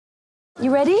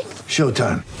You ready?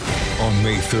 Showtime. On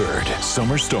May 3rd,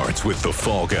 summer starts with The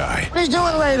Fall Guy. Let's do it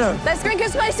later. Let's drink a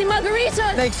spicy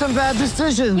margarita. Make some bad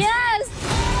decisions. Yes!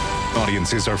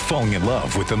 Audiences are falling in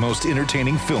love with the most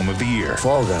entertaining film of the year.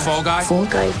 Fall Guy. Fall Guy? Fall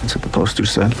Guy. That's what the poster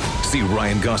said. See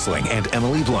Ryan Gosling and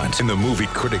Emily Blunt in the movie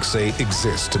critics say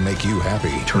exists to make you happy.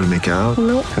 Trying to make it out?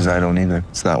 Nope. Because I don't either.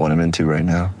 It's not what I'm into right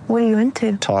now. What are you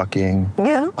into? Talking.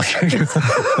 Yeah.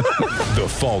 The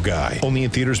Fall Guy. Only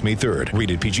in theaters May 3rd.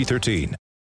 Rated PG-13.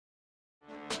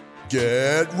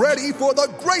 Get ready for the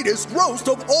greatest roast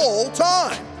of all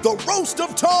time. The Roast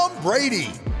of Tom Brady.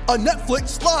 A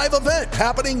Netflix live event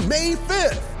happening May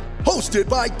 5th. Hosted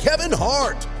by Kevin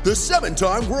Hart. The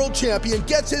 7-time world champion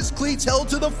gets his cleats held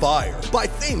to the fire by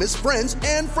famous friends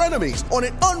and frenemies on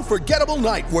an unforgettable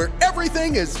night where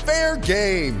everything is fair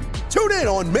game. Tune in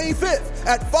on May 5th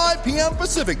at 5 p.m.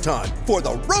 Pacific time for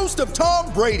the Roast of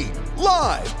Tom Brady.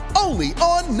 Live only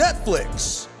on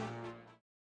Netflix.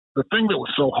 The thing that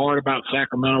was so hard about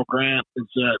Sacramento, Grant, is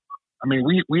that, I mean,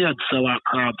 we had sellout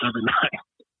crowds every night.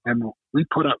 And we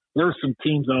put up, there were some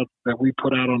teams out that we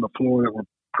put out on the floor that were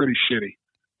pretty shitty.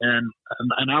 And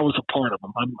I was a part of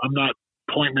them. I'm not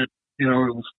pointing at, it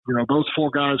was, those 4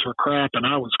 guys were crap and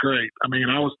I was great. I mean,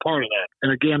 I was part of that.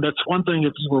 And again, that's one thing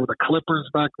if you were the Clippers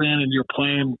back then and you're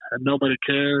playing and nobody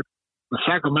cared. The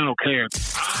Sacramento cared.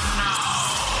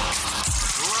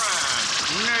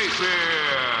 Grant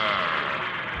Napier.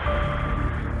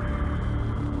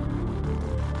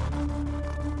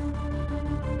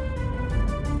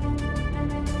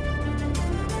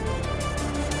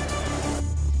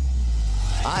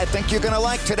 I think you're going to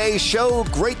like today's show.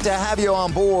 Great to have you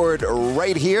on board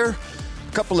right here.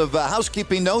 A couple of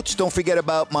housekeeping notes. Don't forget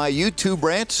about my YouTube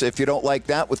rants if you don't like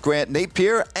that with Grant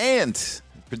Napier. And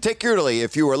particularly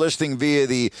if you are listening via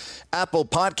the Apple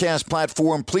Podcast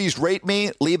platform, please rate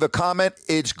me, leave a comment.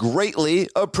 It's greatly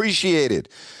appreciated.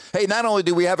 Hey, not only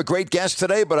do we have a great guest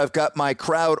today, but I've got my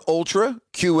Crowd Ultra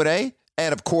Q&A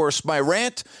and, of course, my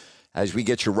rant as we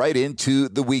get you right into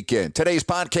the weekend. Today's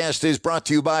podcast is brought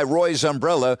to you by Roy's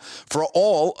Umbrella for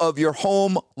all of your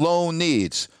home loan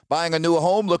needs. Buying a new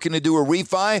home, looking to do a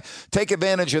refi? Take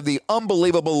advantage of the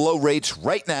unbelievable low rates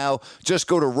right now. Just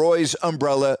go to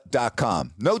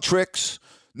roysumbrella.com. No tricks,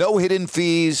 no hidden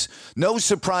fees, no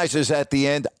surprises at the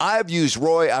end. I've used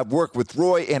Roy. I've worked with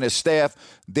Roy and his staff.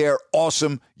 They're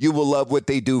awesome. You will love what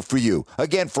they do for you.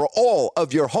 Again, for all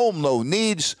of your home loan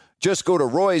needs, just go to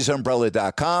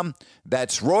roysumbrella.com.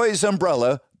 That's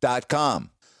roysumbrella.com.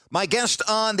 My guest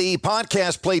on the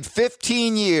podcast played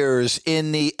 15 years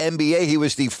in the NBA. He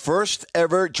was the first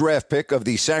ever draft pick of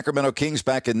the Sacramento Kings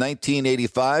back in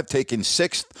 1985, taken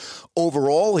 6th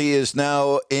overall. He is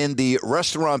now in the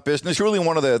restaurant business, really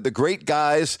one of the great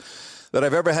guys that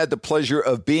I've ever had the pleasure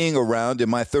of being around in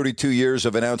my 32 years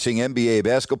of announcing NBA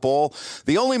basketball.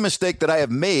 The only mistake that I have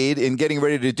made in getting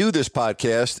ready to do this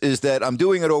podcast is that I'm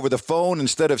doing it over the phone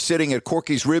instead of sitting at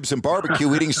Corky's Ribs and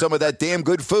Barbecue eating some of that damn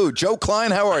good food. Joe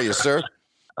Klein, how are you, sir?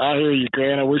 I hear you,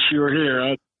 Grant. I wish you were here.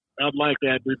 I'd like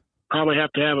that. We'd probably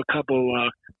have to have a couple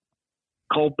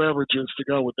cold beverages to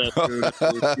go with that food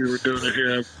if we were doing it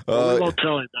here. We won't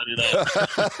tell anybody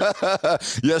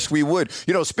that. Yes, we would.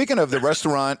 Speaking of the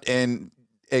restaurant and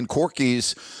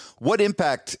Corky's, what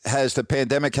impact has the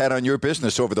pandemic had on your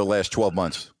business over the last 12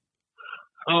 months?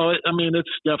 Oh, I mean, it's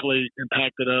definitely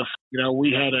impacted us.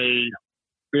 We had a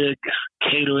big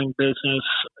catering business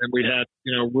and we had,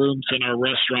 rooms in our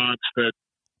restaurants that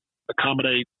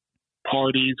accommodate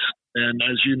parties. And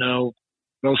as you know,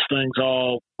 those things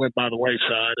all went by the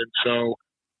wayside, and so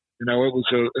it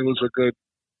was a good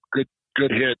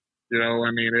hit.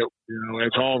 I mean,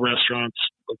 as all restaurants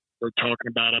are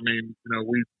talking about. I mean,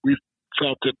 we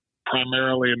felt it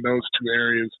primarily in those 2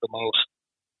 areas the most.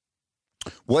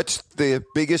 What's the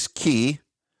biggest key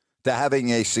to having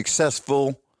a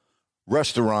successful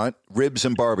restaurant, Ribs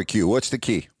and Barbecue? What's the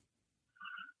key?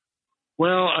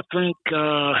 Well, I think, if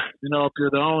you're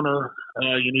the owner,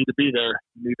 you need to be there.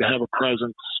 You need to have a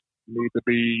presence. You need to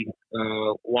be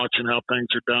watching how things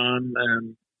are done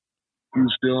and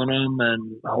who's doing them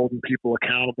and holding people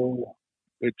accountable.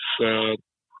 It's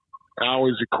I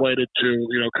always equate it to,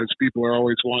 because people are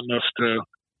always wanting us to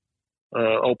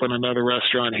open another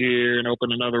restaurant here and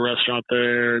open another restaurant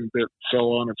there and so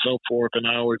on and so forth. And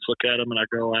I always look at them and I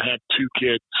go, I have 2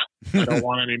 kids. I don't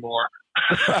want any more.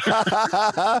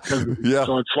 Yeah.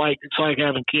 So it's like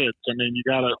having kids. I mean, you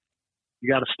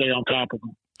gotta stay on top of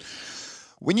them.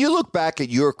 When you look back at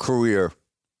your career,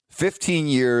 15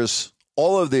 years,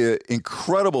 all of the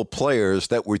incredible players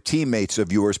that were teammates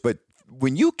of yours, but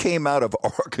when you came out of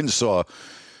Arkansas,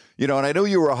 You know, and I know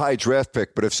you were a high draft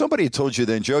pick, but if somebody had told you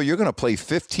then, Joe, you're going to play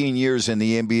 15 years in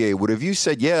the NBA, would have you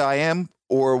said, yeah, I am?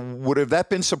 Or would have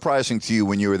that been surprising to you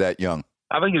when you were that young?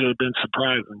 I think it would have been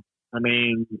surprising. I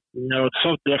mean, you know, it's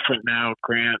so different now,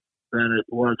 Grant, than it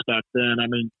was back then. I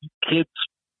mean, kids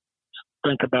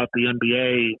think about the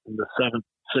NBA in the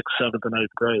 6th, 7th, and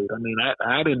 8th grade. I mean,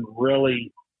 I didn't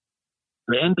really –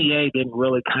 the NBA didn't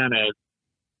really kind of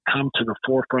come to the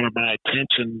forefront of my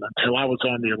attention until I was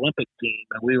on the Olympic team.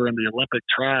 And we were in the Olympic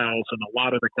trials, and a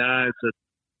lot of the guys that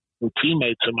were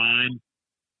teammates of mine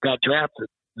got drafted.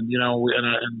 And, you know,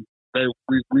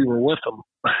 we were with them,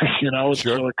 you know.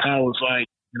 Sure. So it kind of was like,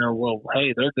 you know, well,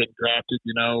 hey, they're getting drafted,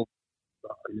 you know,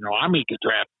 I may get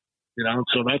drafted, you know.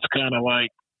 So that's kind of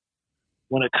like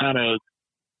when it kind of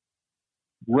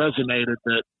resonated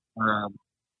that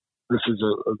this is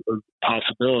a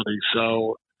possibility.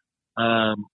 So,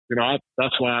 you know,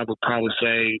 that's why I would probably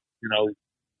say, you know,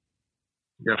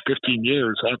 15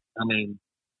 years. I mean,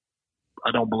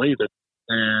 I don't believe it,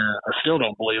 and I still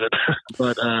don't believe it.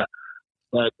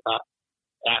 but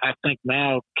I think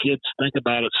now kids think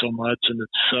about it so much, and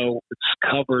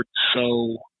it's covered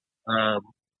so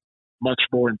much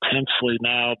more intensely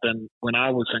now than when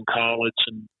I was in college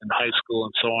and in high school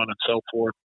and so on and so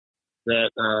forth.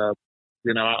 That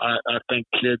you know, I think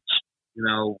kids, you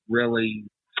know, really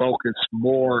focus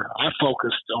more. I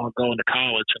focused on going to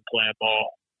college and playing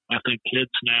ball. I think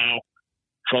kids now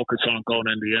focus on going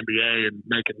in the NBA and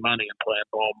making money and playing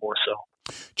ball more so.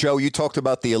 Joe, you talked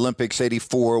about the Olympics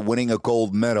 '84, winning a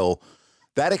gold medal.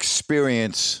 That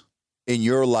experience in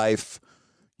your life,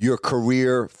 your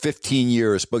career, 15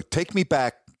 years, but take me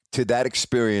back to that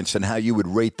experience and how you would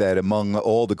rate that among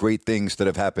all the great things that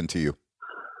have happened to you.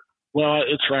 Well,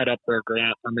 it's right up there,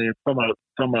 Grant. I mean, from a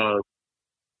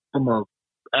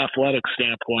athletic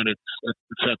standpoint, it's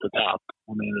at the top.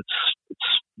 I mean, it's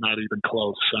not even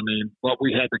close. I mean, what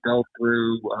we had to go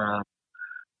through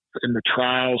in the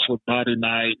trials with Bobby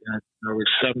Knight, there were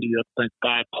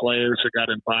 75 players that got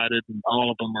invited, and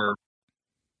all of them are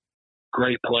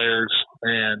great players.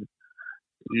 And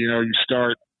you know, you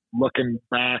start looking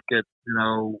back at, you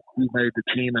know, who made the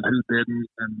team and who didn't,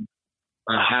 and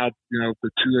how, you know, the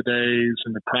two-a-days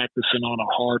and the practicing on a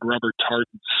hard rubber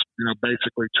tartans, you know,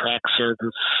 basically track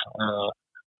surface,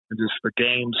 and just the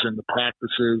games and the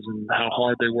practices and how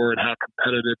hard they were and how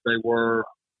competitive they were.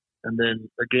 And then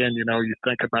again, you know, you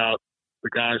think about the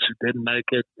guys who didn't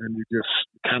make it, and you just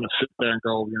kind of sit there and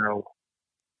go, you know,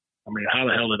 I mean, how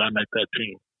the hell did I make that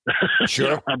team? Sure.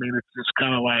 You know, I mean, it's just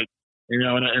kind of like, you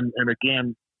know, and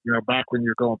again, you know, back when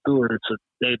you're going through it, it's a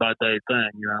day-by-day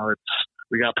thing. You know,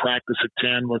 we got practice at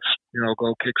 10. Let's, you know,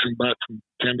 go kick some butt from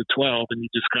 10 to 12. And you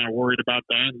just kind of worried about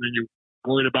that. And then you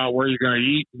worried about where you're going to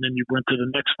eat. And then you went to the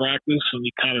next practice, and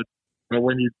you kind of, but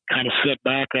when you kind of sit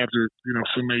back after, you know,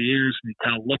 so many years and you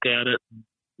kind of look at it, and,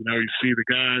 you know, you see the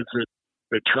guys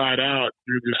that tried out,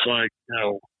 you're just like, you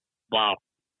know, wow.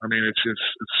 I mean, it's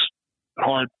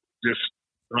hard. Just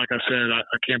like I said,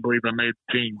 I can't believe I made the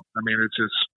team. I mean, it's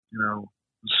just, you know,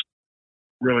 it's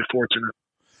really fortunate.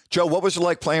 Joe, what was it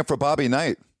like playing for Bobby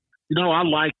Knight? You know, I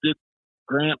liked it,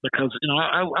 Grant, because, you know,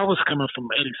 I was coming from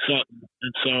Eddie Sutton.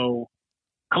 And so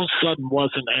Coach Sutton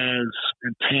wasn't as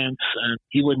intense, and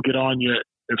he wouldn't get on you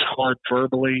as hard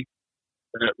verbally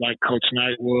like Coach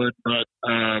Knight would. But,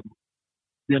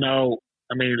 you know,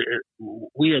 I mean,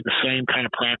 we had the same kind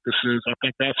of practices. I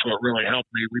think that's what really helped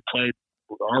me. We played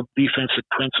our defensive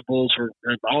principles, or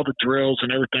all the drills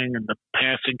and everything, and the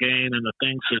passing game and the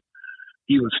things that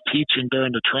he was teaching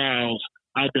during the trials,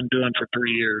 I've been doing for 4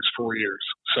 years.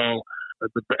 So,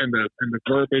 the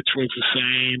verbiage was the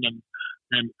same,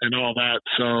 and all that.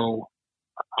 So,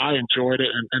 I enjoyed it,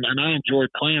 and I enjoyed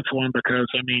playing for him because,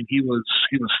 I mean, he was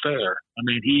fair. I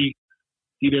mean, he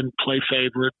didn't play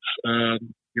favorites.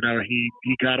 You know,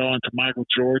 he got on to Michael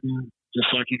Jordan just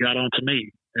like he got on to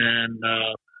me,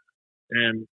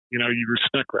 and you know, you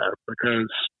respect that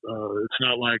because it's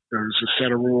not like there's a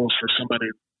set of rules for somebody,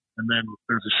 and then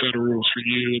there's a set of rules for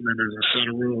you, and then there's a set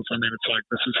of rules. I mean, it's like,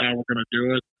 this is how we're going to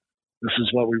do it. This is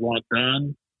what we want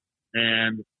done,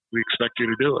 and we expect you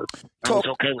to do it. I was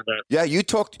okay with that. Yeah,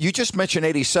 you just mentioned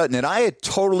Eddie Sutton, and I had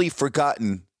totally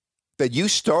forgotten that you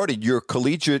started your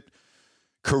collegiate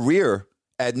career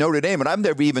at Notre Dame, and I've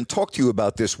never even talked to you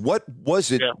about this. What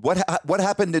was it? Yeah. What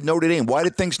happened at Notre Dame? Why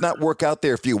did things not work out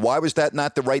there for you? Why was that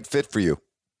not the right fit for you?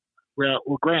 Well,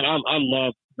 Grant, I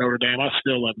love Notre Dame. I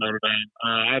still love Notre Dame.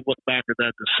 I look back at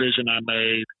that decision I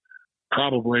made,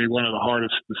 probably one of the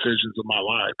hardest decisions of my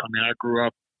life. I mean, I grew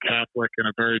up Catholic in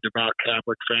a very devout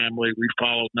Catholic family. We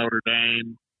followed Notre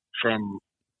Dame from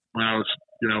when I was,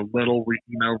 you know, little. We,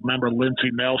 you know, remember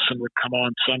Lindsey Nelson would come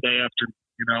on Sunday after,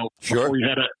 Sure.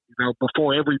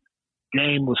 Before every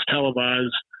game was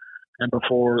televised and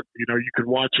before, you could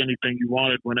watch anything you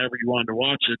wanted whenever you wanted to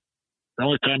watch it. The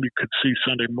only time you could see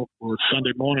Sunday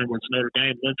morning was Notre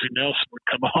Dame. Lindsey Nelson would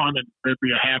come on and there'd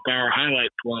be a half-hour highlight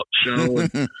show.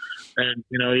 And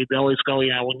he'd always go,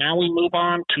 well, now we move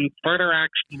on to further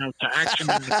action, to action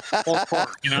in the fourth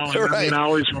quarter, Right. I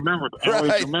always remember that. I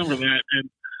always remember that.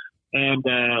 And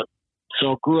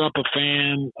so grew up a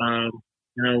fan,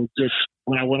 just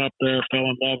when I went up there, fell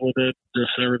in love with it,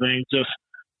 just everything. Just,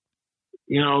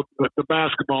 but the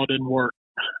basketball didn't work,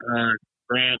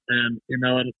 Grant, and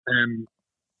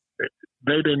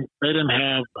they didn't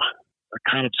have a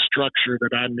kind of structure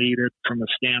that I needed from a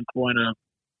standpoint of,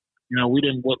 we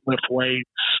didn't lift weights.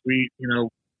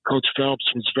 Coach Phelps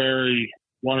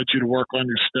wanted you to work on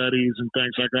your studies and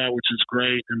things like that, which is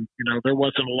great. And, there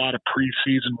wasn't a lot of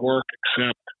preseason work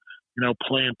except,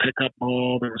 playing pickup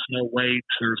ball. There was no weights.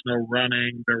 There was no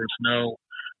running. There was no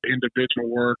individual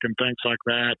work and things like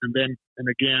that. And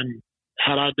again,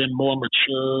 had I been more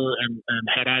mature and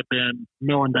had I been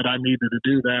knowing that I needed to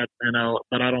do that,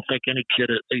 but I don't think any kid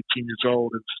at 18 years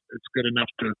old is good enough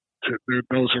to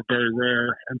those are very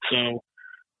rare. And so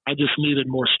I just needed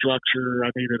more structure.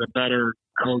 I needed a better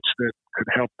coach that could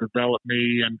help develop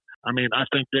me. And I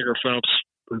think Digger Phelps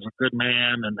was a good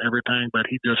man and everything, but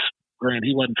he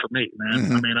wasn't for me,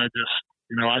 man. Mm-hmm.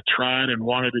 I tried and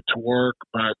wanted it to work,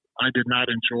 but I did not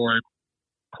enjoy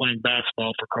playing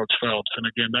basketball for Coach Phelps. And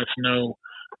again,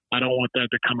 I don't want that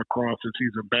to come across as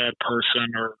he's a bad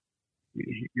person or,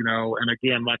 and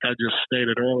again, like I just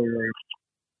stated earlier,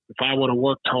 if I would have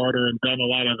worked harder and done a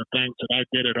lot of the things that I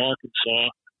did at Arkansas,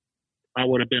 I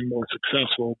would have been more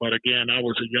successful. But again, I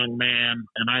was a young man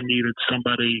and I needed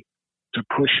somebody to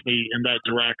push me in that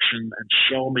direction and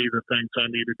show me the things I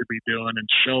needed to be doing and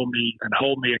show me and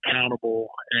hold me accountable.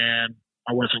 And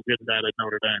I wasn't getting that at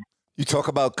Notre Dame. You talk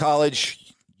about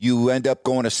college. You end up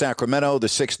going to Sacramento, the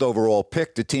 6th overall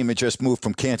pick. The team had just moved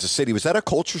from Kansas City. Was that a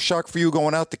culture shock for you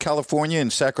going out to California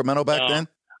and Sacramento back then?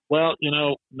 Well,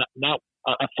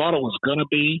 I thought it was going to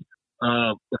be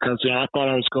because I thought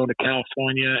I was going to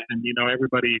California, and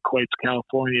everybody equates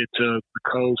California to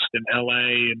the coast and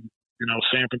L.A. and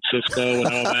San Francisco and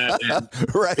all that. And,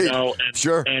 right.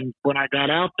 Sure. And when I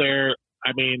got out there,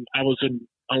 I was in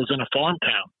a farm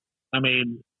town.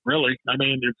 Really?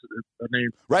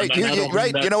 Right.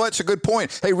 Right. You know what? It's a good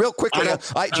point. Hey, real quickly,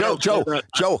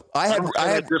 Joe, I had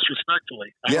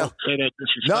disrespectfully. I don't say that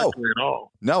disrespectfully at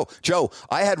all. No, Joe,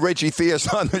 I had Reggie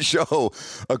Theus on the show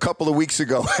a couple of weeks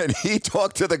ago, and he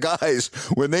talked to the guys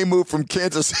when they moved from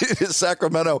Kansas City to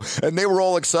Sacramento, and they were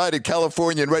all excited,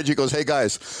 California, and Reggie goes, hey,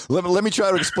 guys, let me try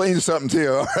to explain something to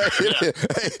you, all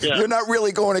right? You're not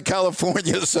really going to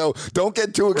California, so don't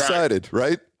get too excited,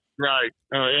 right? Right.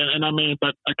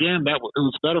 But again, it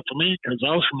was better for me because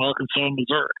I was from Arkansas and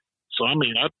Missouri. So, I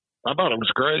thought it was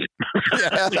great.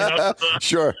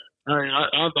 Sure.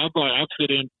 I thought I fit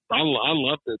in. I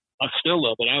loved it. I still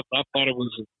love it. I thought it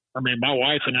was, my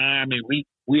wife and I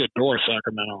we adore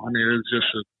Sacramento. It was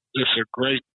just a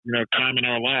great, time in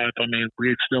our life.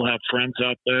 We still have friends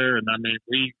out there and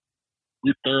we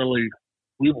thoroughly,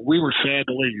 we were sad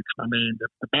to leave.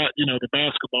 The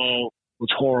basketball was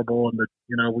horrible and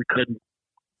we couldn't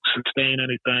sustain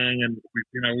anything and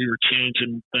we were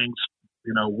changing things,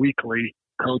 weekly,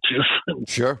 coaches and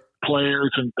sure.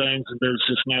 players and things, and there's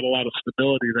just not a lot of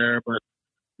stability there. But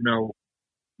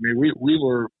we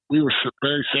were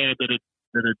very sad that it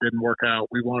didn't work out.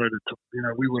 We wanted it to,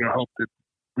 we would have hoped that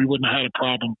we wouldn't have had a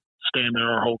problem staying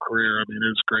there our whole career. It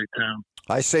was a great town.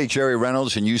 I say Jerry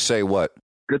Reynolds, and you say what?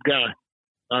 Good guy.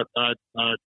 I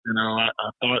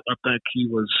think he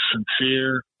was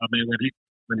sincere.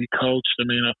 When he coached, I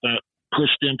thought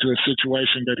pushed into a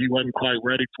situation that he wasn't quite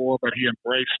ready for, but he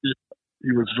embraced it.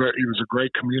 He was a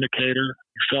great communicator.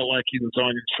 He felt like he was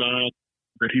on your side,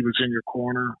 that he was in your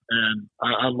corner, and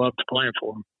I loved playing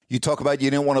for him. You talk about you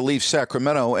didn't want to leave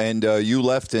Sacramento, and you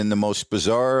left in the most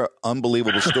bizarre,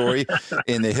 unbelievable story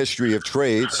in the history of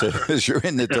trades. As you're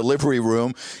in the delivery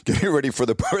room getting ready for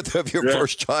the birth of your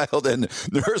first child, and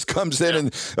nurse comes in,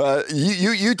 and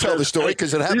you tell the story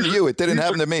because it happened to you. It didn't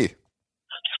happen to me.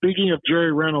 Speaking of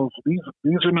Jerry Reynolds,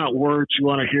 these are not words you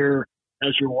want to hear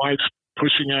as your wife's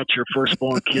pushing out your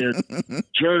firstborn kid.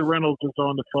 Jerry Reynolds is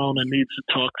on the phone and needs to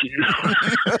talk to you.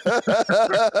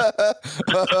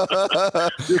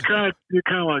 You're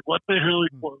kind of like, what the hell?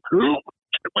 Who?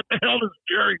 What the hell does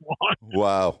Jerry want?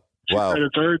 Wow. And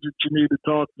it's urgent. You need to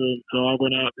talk to him. So I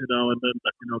went out, and then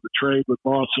the trade with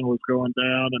Boston was going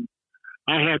down, and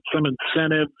I had some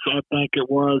incentives. I think it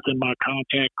was in my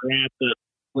contract, Grant, that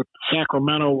with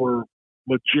Sacramento were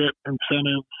legit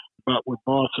incentives. but with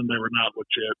Boston, they were not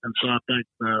legit. And so I think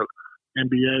the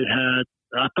NBA had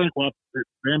the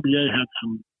NBA had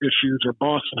some issues, or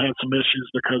Boston had some issues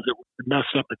because it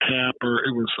messed up the cap, or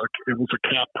it was a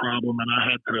cap problem, and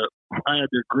I had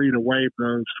to agree to waive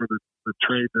those for the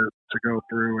trade to go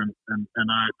through, and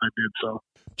I did so.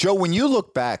 Joe, when you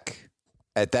look back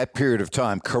at that period of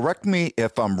time, correct me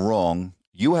if I'm wrong,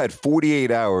 you had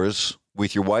 48 hours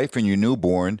with your wife and your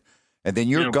newborn, and then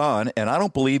you're gone, and I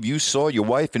don't believe you saw your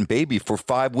wife and baby for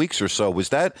 5 weeks or so. Was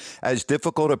that as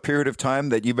difficult a period of time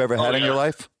that you've ever had in your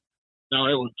life? No,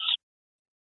 it was.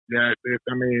 Yeah, it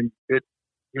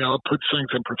puts things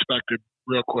in perspective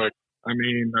real quick. I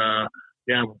mean,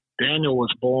 Daniel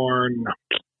was born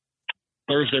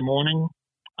Thursday morning.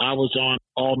 I was on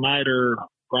all-nighter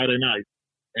Friday night,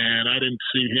 and I didn't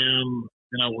see him.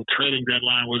 The trading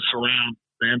deadline was around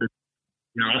the end of.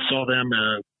 I saw them.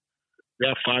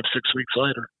 5-6 weeks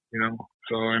later,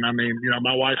 So, and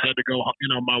my wife had to go,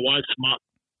 my wife's mom,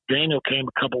 Daniel came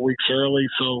a couple weeks early.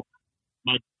 So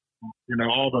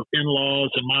all the in-laws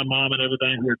and my mom and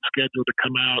everything who had scheduled to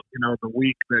come out, the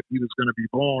week that he was going to be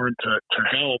born to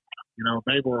help,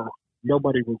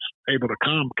 nobody was able to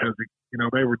come because,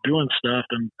 they were doing stuff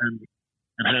and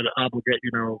had to obligate,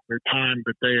 their time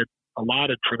that they had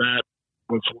allotted for that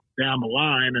was down the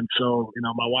line. And so,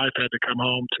 my wife had to come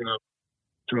home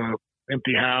to a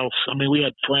empty house. I mean, we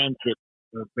had friends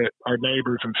that our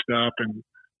neighbors and stuff, and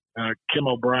Kim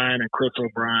O'Brien and Chris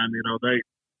O'Brien. They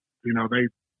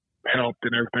helped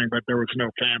and everything, but there was no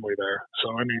family there.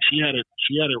 So I mean, she had it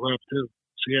rough too.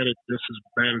 She had it just as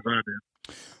bad as I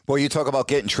did. Well, you talk about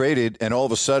getting traded, and all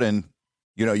of a sudden,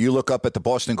 you look up at the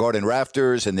Boston Garden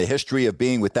rafters and the history of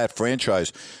being with that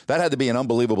franchise. That had to be an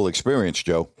unbelievable experience,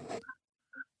 Joe.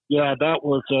 Yeah, that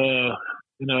was.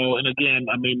 And again,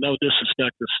 I mean, no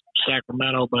disrespect to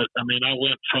Sacramento, but I mean, I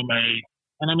went from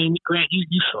Grant,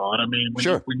 you saw it. I mean,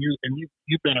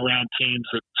 you've been around teams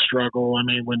that struggle. I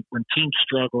mean, when teams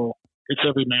struggle, it's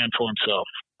every man for himself.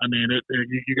 I mean,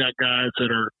 you got guys that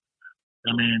are.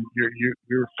 I mean,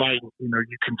 you're fighting.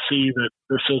 You can see that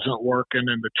this isn't working,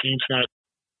 and the team's not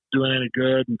doing any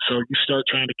good, and so you start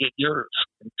trying to get yours.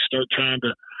 You start trying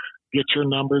to get your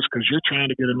numbers because you're trying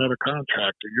to get another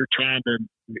contract, or you're trying to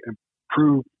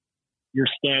improve your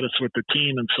status with the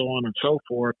team and so on and so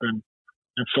forth. And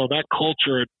so that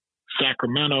culture at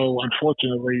Sacramento,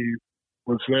 unfortunately,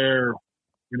 was there,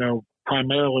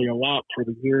 primarily a lot for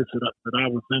the years that I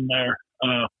was in there,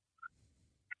 I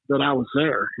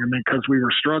mean, because we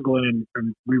were struggling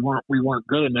and we weren't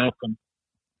good enough. And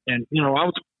I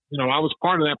was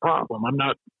part of that problem. I'm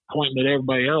not pointing at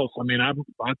everybody else. I mean, I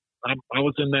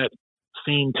was in that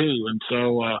scene too. And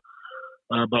so,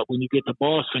 but when you get to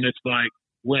Boston, it's like,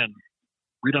 win.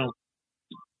 We don't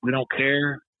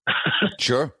care.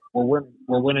 Sure. We're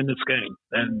winning this game.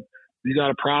 And if you got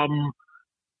a problem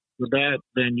with that,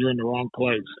 then you're in the wrong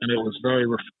place. And it was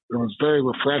very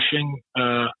refreshing.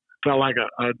 Felt like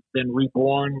I'd been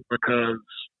reborn because,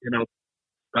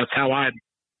 that's how I'd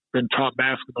been taught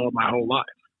basketball my whole life.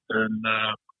 And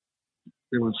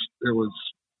it was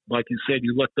like you said,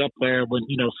 you looked up there when,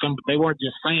 they weren't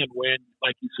just saying win.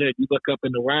 Like you said, you look up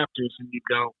in the rafters and you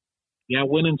go, yeah,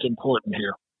 winning's important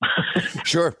here.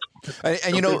 Sure.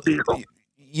 And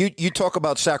you talk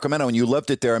about Sacramento and you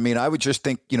loved it there. I mean, I would just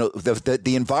think,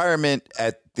 the environment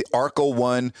at the Arco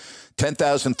 1,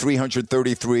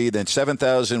 10,333, then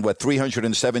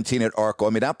 7,317 at Arco. I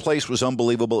mean, that place was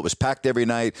unbelievable. It was packed every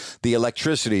night, the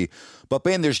electricity. But,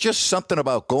 man, there's just something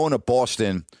about going to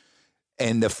Boston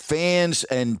and the fans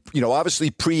and,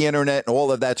 obviously pre-internet and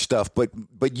all of that stuff. But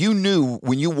you knew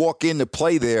when you walk in to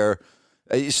play there,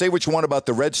 you say what you want about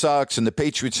the Red Sox and the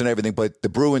Patriots and everything, but the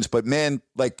Bruins, but man,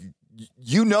 like,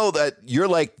 that you're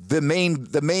like the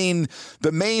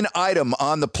main item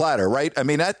on the platter, right? I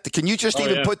mean, can you just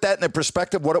put that in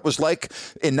perspective, what it was like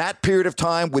in that period of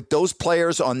time with those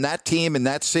players on that team in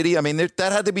that city? I mean, that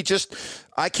had to be just,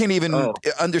 I can't even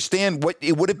understand what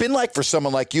it would have been like for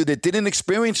someone like you that didn't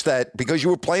experience that because you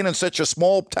were playing in such a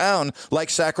small town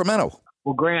like Sacramento.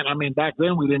 Well, Grant, I mean, back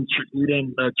then we didn't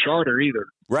charter either.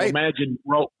 Right. So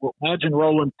imagine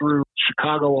rolling through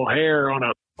Chicago O'Hare on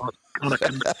a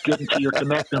getting to your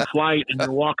connecting flight, and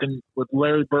you're walking with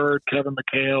Larry Bird, Kevin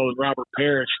McHale, and Robert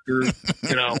Parrish through,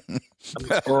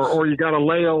 or you got a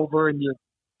layover and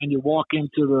you walk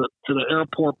into the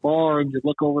airport bar and you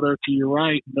look over there to your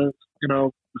right, and there's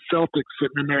the Celtics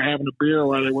sitting in there having a beer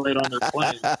while they wait on their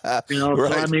plane. Right. So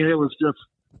I mean, it was just,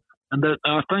 and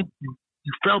I think you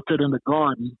felt it in the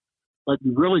Garden, but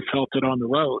you really felt it on the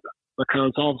road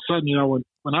because all of a sudden,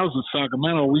 when I was in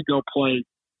Sacramento, we go play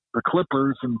the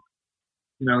Clippers, and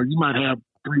you might have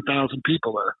 3,000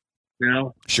 people there. you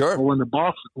know? Sure. But when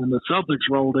the Celtics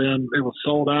rolled in, it was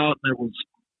sold out, and it was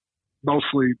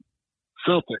mostly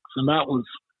Celtics, and that was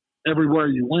everywhere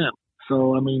you went.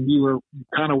 So, I mean, you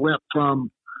kind of went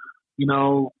from,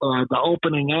 the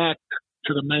opening act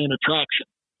to the main attraction,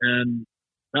 and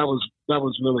that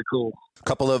was really cool. A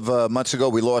couple of months ago,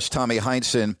 we lost Tommy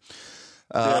Heinsohn.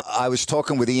 I was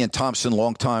talking with Ian Thompson,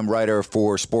 longtime writer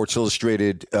for Sports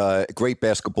Illustrated, great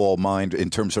basketball mind in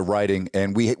terms of writing,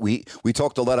 and we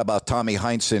talked a lot about Tommy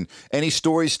Heinsohn. Any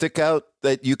stories stick out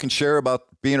that you can share about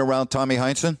being around Tommy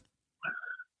Heinsohn?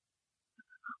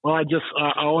 Well, I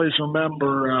always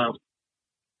remember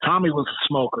Tommy was a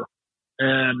smoker,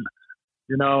 and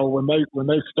when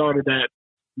they started that,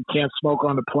 you can't smoke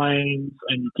on the planes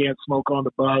and you can't smoke on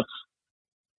the bus.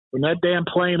 When that damn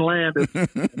plane landed and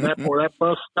that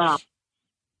bus stopped,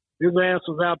 his ass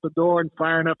was out the door and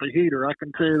firing up a heater. I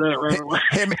can tell you that right away.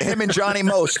 Him and Johnny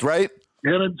Most, right?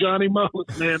 Him and Johnny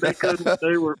Most, man, they couldn't.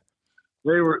 They were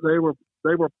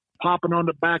popping on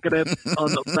the back of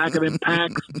them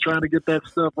packs, trying to get that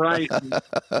stuff right. And,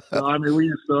 I mean, we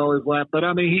used to always laugh, but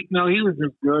I mean, he was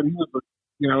just good. He was,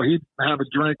 he'd have a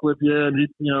drink with you, and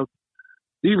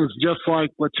he was just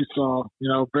like what you saw.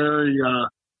 Very.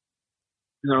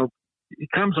 He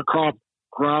comes across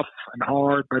gruff and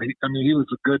hard, but he was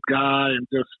a good guy and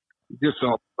just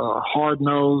a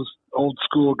hard-nosed,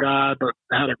 old-school guy, but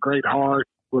had a great heart.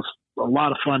 Was a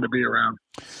lot of fun to be around.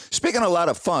 Speaking of a lot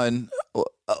of fun,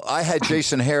 I had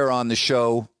Jason Hare on the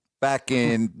show back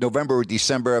in November or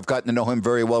December. I've gotten to know him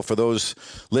very well. For those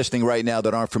listening right now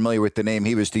that aren't familiar with the name,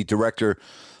 he was the director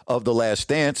of The Last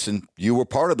Dance, and you were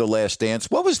part of The Last Dance.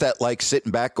 What was that like,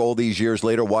 sitting back all these years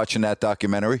later watching that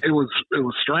documentary? It was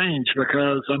strange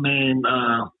because,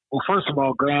 first of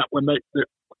all, Grant, when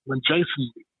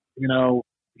Jason,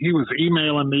 he was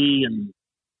emailing me and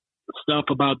stuff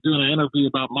about doing an interview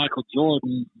about Michael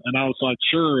Jordan, and I was like,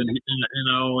 sure, and he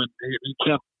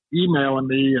kept emailing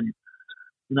me, and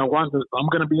I'm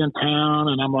going to be in town,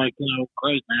 and I'm like,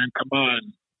 great, man, come by.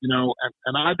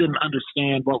 And I didn't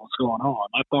understand what was going on.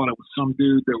 I thought it was some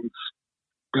dude that was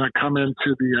going to come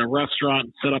into the restaurant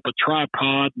and set up a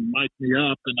tripod and mic me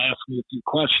up and ask me a few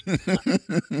questions.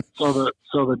 So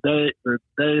the day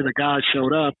the guy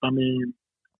showed up,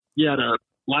 he had a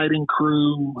lighting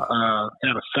crew,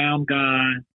 had a sound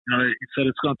guy. He said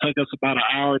it's going to take us about an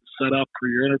hour to set up for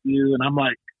your interview, and I'm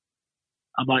like,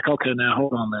 okay, now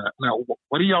hold on a minute. Now,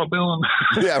 what are y'all doing?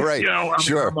 Yeah, right.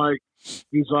 Sure. I'm like,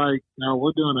 he's like,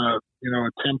 we're doing a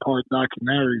 10-part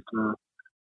documentary for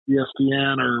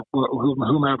ESPN or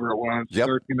whomever it was. Yep.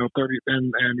 30,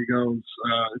 and he goes,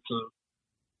 it's a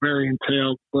very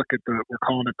entailed look at we're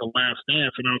calling it The Last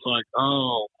Dance. And I was like,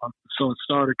 oh, so it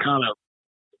started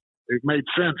it made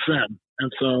sense then.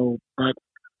 And so, but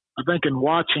I think in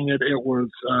watching it, it was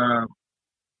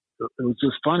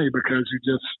just funny because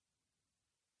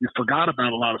you forgot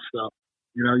about a lot of stuff.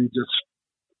 You're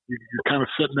kind of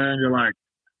sitting there and you're like,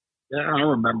 yeah, I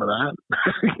remember that.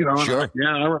 Sure. Like,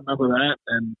 yeah, I remember that.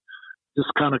 And just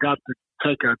kind of got to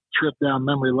take a trip down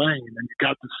memory lane, and you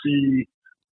got to see,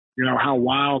 how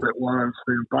wild it was,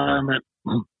 the environment,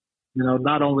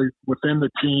 not only within the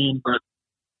team, but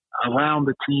around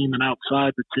the team and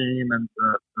outside the team, and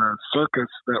the circus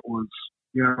that was,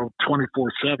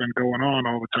 24/7 going on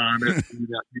all the time. At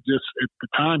the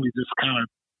time, you just kind of,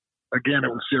 again,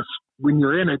 it was just, when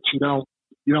you're in it, you don't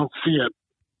see it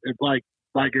like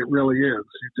it really is.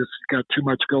 You got too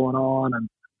much going on and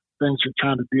things you're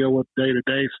trying to deal with,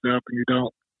 day-to-day stuff, and you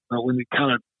don't. But when you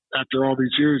kind of, after all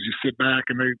these years, you sit back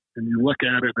and you look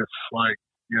at it, it's like,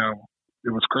 it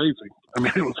was crazy.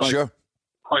 It was like, sure.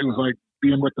 It was like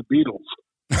being with the Beatles.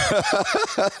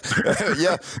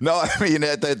 Yeah, no,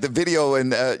 the video,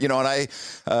 and and I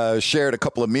shared a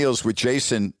couple of meals with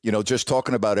Jason, just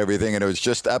talking about everything, and it was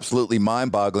just absolutely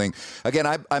mind-boggling. Again,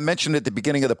 I mentioned at the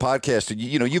beginning of the podcast,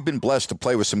 you've been blessed to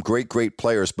play with some great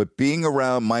players, but being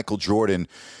around Michael Jordan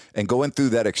and going through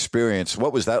that experience,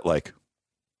 what was that like?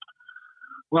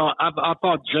 Well, I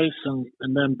thought Jason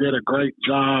and them did a great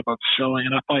job of showing,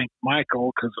 and I think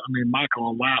Michael, because I'm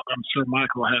sure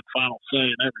Michael had final say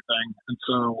in everything, and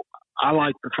so I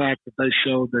like the fact that they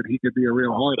showed that he could be a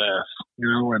real hard ass,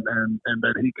 and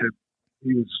that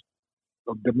he was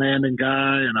a demanding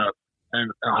guy and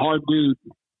a hard dude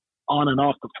on and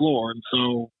off the floor, and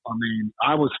so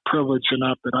I was privileged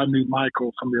enough that I knew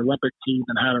Michael from the Olympic team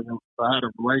and had a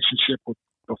relationship with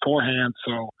beforehand,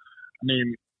 so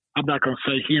I'm not going to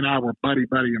say he and I were buddy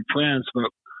and friends, but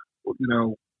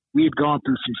we had gone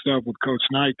through some stuff with Coach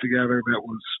Knight together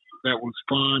that was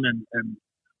fun and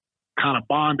kind of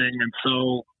bonding. And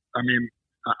so,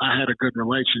 I had a good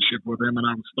relationship with him, and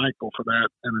I was thankful for that.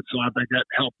 And so I think that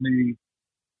helped me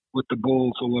with the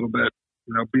Bulls a little bit,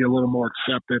 be a little more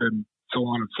accepted and so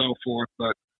on and so forth.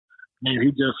 But I mean,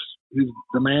 he's a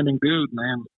demanding dude,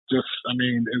 man.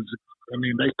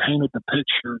 They painted the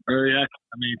picture very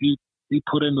accurate. I mean, he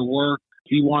put in the work.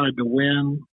 He wanted to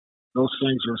win. Those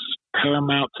things were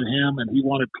paramount to him, and he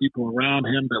wanted people around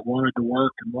him that wanted to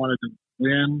work and wanted to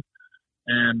win.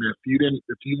 And if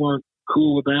you weren't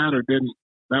cool with that or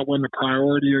that wasn't a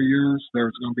priority of yours, there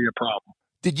was going to be a problem.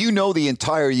 Did you know the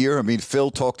entire year? I mean,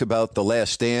 Phil talked about The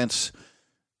Last Dance.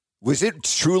 Was it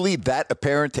truly that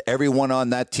apparent to everyone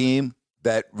on that team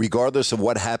that regardless of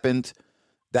what happened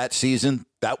that season,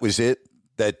 that was it?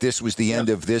 That this was the end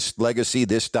of this legacy,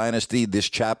 this dynasty, this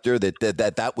chapter,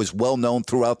 that was well known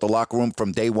throughout the locker room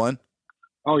from day one?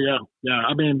 Oh, yeah. Yeah.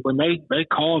 I mean, when they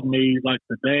called me like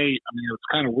the day, I mean, it was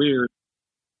kind of weird.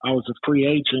 I was a free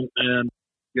agent and,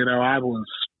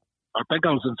 I think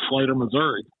I was in Slater,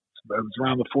 Missouri. It was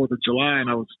around the 4th of July, and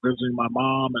I was visiting my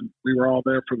mom, and we were all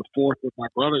there for the 4th with my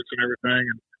brothers and everything.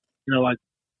 And,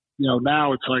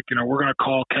 now it's like, we're going to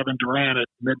call Kevin Durant at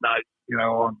midnight,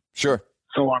 Sure.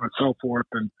 So on and so forth.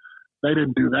 And they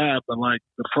didn't do that, but like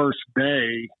the first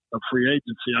day of free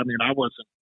agency, I mean, I wasn't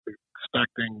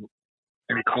expecting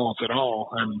any calls at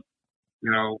all. And,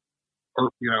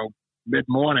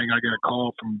 mid-morning, I get a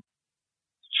call from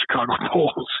Chicago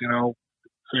Bulls,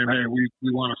 saying, "Hey, we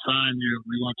want to sign you.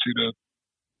 We want you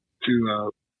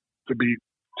to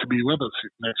be with us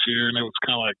next year." And it was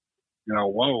kind of like,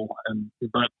 whoa.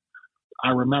 But I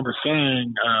remember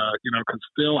saying, because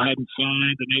Phil hadn't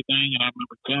signed anything, and I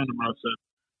remember telling him, I said,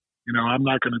 I'm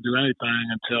not going to do anything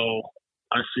until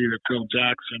I see that Phil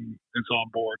Jackson is on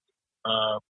board.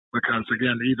 Because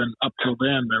again, even up till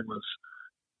then, there was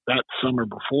that summer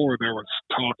before there was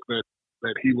talk that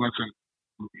he wasn't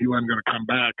going to come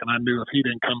back, and I knew if he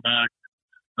didn't come back,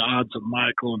 the odds of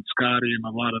Michael and Scotty and a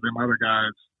lot of them other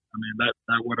guys, I mean,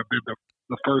 that would have been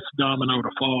the first domino to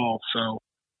fall. So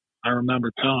I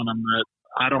remember telling him that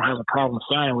I don't have a problem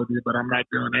signing with you, but I'm not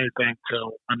doing anything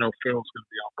till I know Phil's going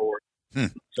to be on board.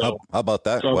 So how about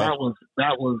that? So wow.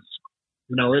 that was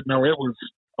it was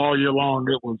all year long.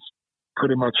 It was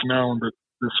pretty much known that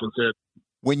this was it.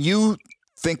 When you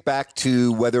think back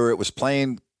to whether it was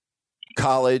playing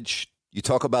college, you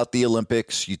talk about the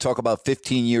Olympics, you talk about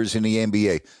 15 years in the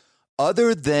NBA.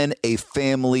 Other than a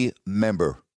family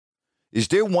member, is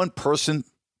there one person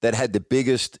that had the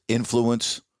biggest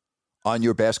influence on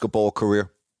your basketball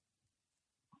career?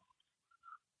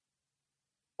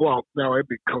 Well, no, it'd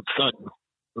be Coach Sutton,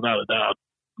 without a doubt.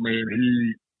 I mean,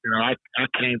 he, I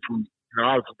came from,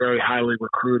 I was a very highly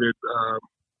recruited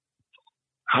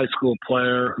high school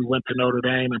player who went to Notre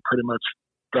Dame and pretty much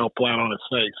fell flat on his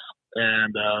face.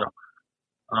 And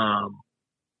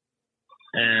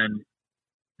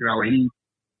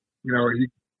he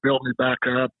built me back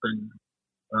up and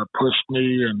pushed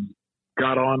me and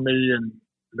got on me, and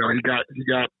he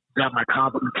got my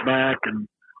confidence back and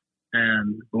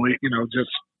believe, just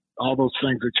all those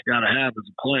things that you got to have as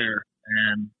a player.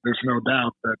 And there's no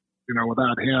doubt that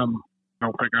without him, I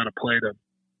don't think I'd have played a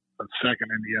second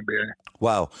in the NBA.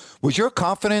 Wow. Was your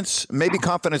confidence, maybe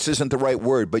confidence isn't the right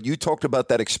word, but you talked about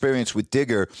that experience with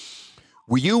Digger.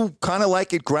 Were you kind of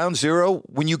like at ground zero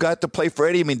when you got to play for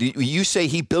Eddie? I mean, you say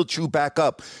he built you back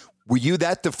up. Were you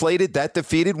that deflated, that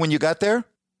defeated when you got there?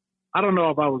 I don't know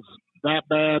if I was that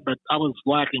bad, but I was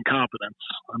lacking confidence.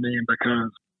 I mean,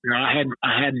 because I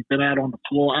hadn't been out on the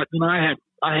floor.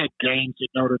 I had games at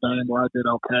Notre Dame where I did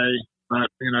okay, but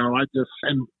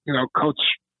Coach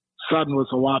Sutton was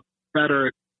a lot better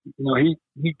at,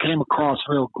 he came across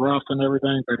real gruff and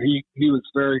everything, but he was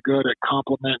very good at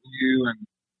complimenting you, and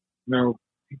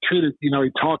he treated, he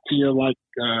talked to you like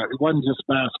it wasn't just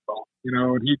basketball,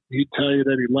 and he'd tell you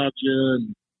that he loved you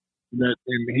and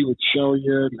he would show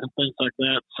you and things like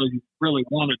that. So you really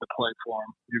wanted to play for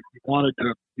him.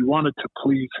 You wanted to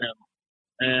please him.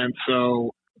 And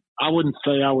so I wouldn't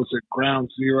say I was at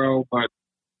ground zero, but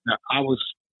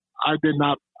I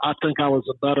think I was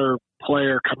a better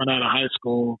player coming out of high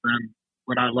school than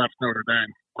when I left Notre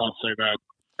Dame. I'll say that.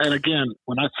 And again,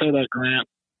 when I say that, Grant,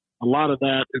 a lot of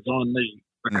that is on me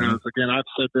because, again, I've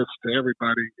said this to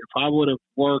everybody. If I would have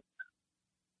worked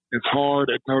as hard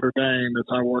at Notre Dame as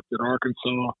I worked at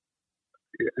Arkansas,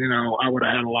 I would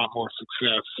have had a lot more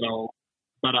success. So,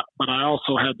 but I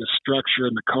also had the structure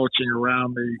and the coaching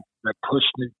around me that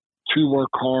pushed me to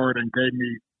work hard and gave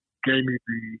me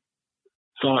the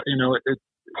thought.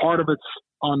 Part of it's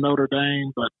on Notre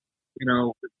Dame, but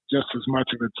just as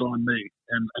much of it's on me.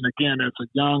 And again, as a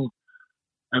young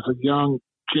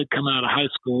kid coming out of high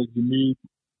school, you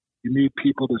need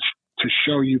people to to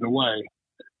show you the way.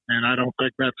 And I don't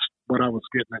think that's what I was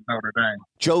getting at Notre Dame.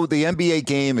 Joe, the NBA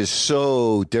game is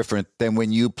so different than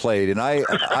when you played. And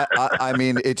I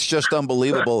mean, it's just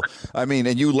unbelievable. I mean,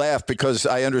 and you laugh because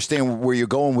I understand where you're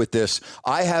going with this.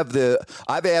 I've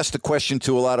asked the question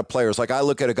to a lot of players. Like I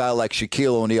look at a guy like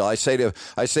Shaquille O'Neal. I say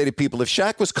to people, if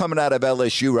Shaq was coming out of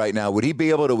LSU right now, would he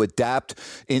be able to adapt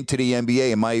into the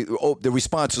NBA? And the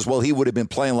response is, well, he would have been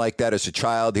playing like that as a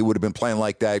child. He would have been playing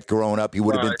like that growing up. He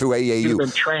would have been through AAU. He would have been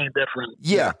trained different.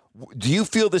 Yeah. Do you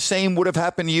feel the same would have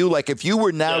happened to you? Like if you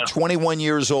were now 21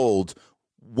 years old,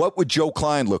 what would Joe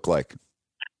Kleine look like?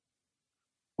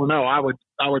 Well, no, I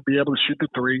would be able to shoot the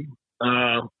three.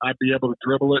 I'd be able to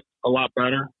dribble it a lot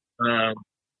better.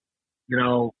 You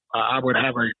know, I would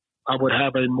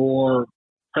have a more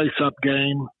face-up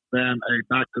game than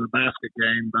a back to the basket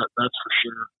game. That's for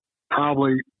sure.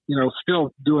 Probably, you know,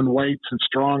 still doing weights and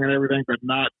strong and everything, but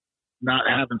not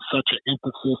having such an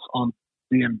emphasis on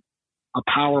being a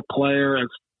power player as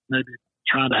maybe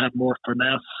trying to have more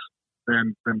finesse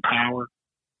than power.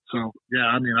 So, yeah,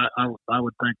 I mean, I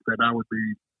would think that I would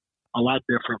be a lot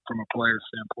different from a player's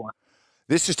standpoint.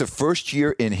 This is the first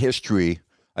year in history,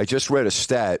 I just read a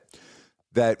stat,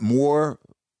 that more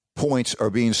points are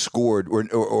being scored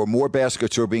or more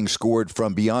baskets are being scored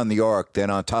from beyond the arc than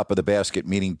on top of the basket,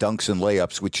 meaning dunks and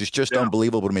layups, which is just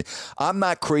unbelievable to me. I'm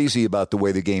not crazy about the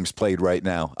way the game's played right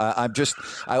now. I'm just,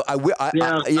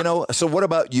 you know, so what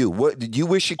about you? What did you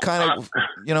wish you kind of,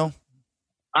 you know?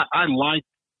 I like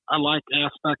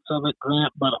aspects of it,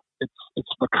 Grant, but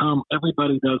it's become,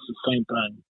 everybody does the same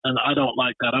thing. And I don't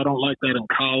like that. I don't like that in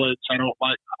college.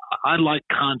 I like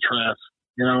contrast.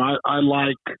 You know, I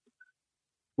like,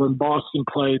 when Boston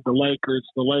played the Lakers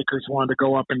wanted to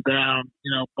go up and down.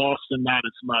 You know, Boston not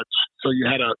as much. So you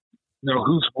had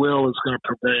whose will is going to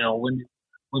prevail. When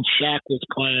Shaq was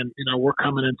playing, you know, we're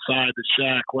coming inside to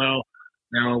Shaq. Well,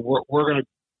 you know, we're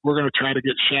gonna try to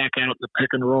get Shaq out the pick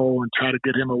and roll and try to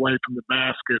get him away from the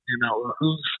basket. You know,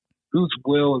 whose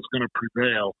will is going to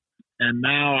prevail. And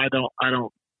now I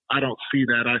don't see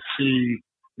that. I see,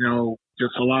 you know,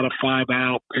 just a lot of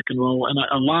 5-out pick and roll, and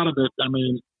a lot of it. I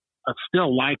mean, I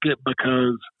still like it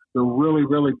because the really,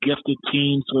 really gifted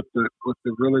teams with the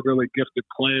really, really gifted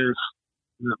players,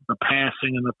 the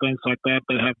passing and the things like that,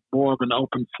 they have more of an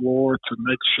open floor to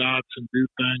make shots and do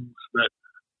things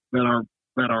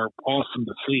that are awesome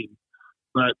to see.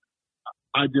 But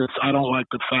I don't like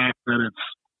the fact that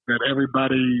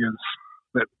everybody is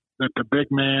that the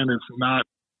big man is not.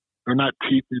 They're not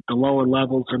teaching the lower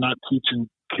levels. They're not teaching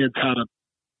kids how to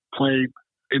play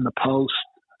in the post.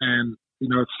 And you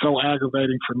know, it's so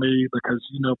aggravating for me because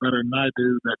you know better than I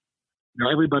do that, you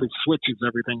know, everybody switches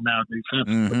everything now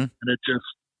defensively. And it just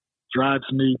drives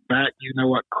me back, you know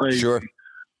what, crazy. Sure.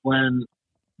 When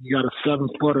you got a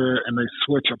 7-footer and they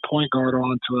switch a point guard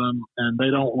onto him and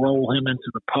they don't roll him into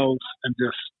the post and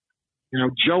just, you know,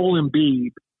 Joel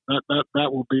Embiid,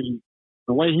 that will be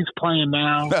the way he's playing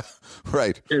now.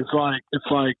 Right. It's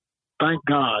like, thank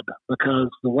God, because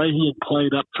the way he had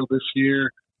played up till this year,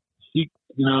 you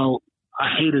know, I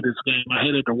hated his game. I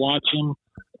hated to watch him.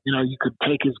 You know, you could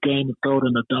take his game and throw it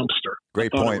in the dumpster.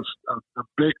 Great point.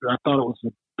 I thought it was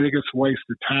the biggest waste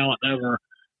of talent ever.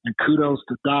 And kudos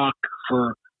to Doc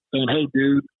for saying, hey,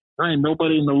 dude, there ain't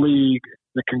nobody in the league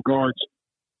that can guard you.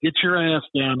 Get your ass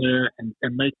down there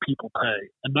and make people pay.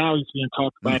 And now he's being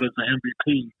talked about as an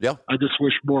MVP. Yeah. I just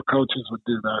wish more coaches would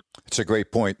do that. It's a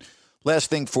great point. Last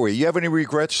thing for you. You have any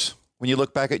regrets when you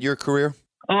look back at your career?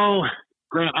 Oh,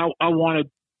 Grant, I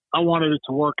wanted it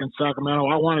to work in Sacramento.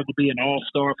 I wanted to be an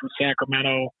all-star for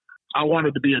Sacramento. I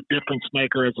wanted to be a difference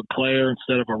maker as a player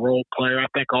instead of a role player. I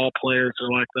think all players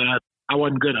are like that. I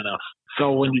wasn't good enough.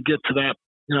 So when you get to that,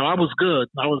 you know, I was good.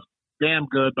 I was damn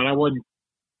good, but I wasn't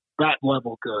that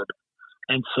level good.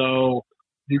 And so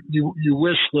you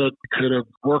wish that you could have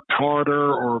worked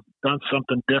harder or done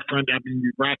something different. I mean,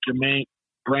 you rack your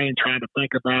brain trying to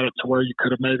think about it to where you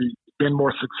could have maybe been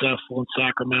more successful in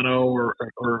Sacramento or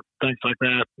things like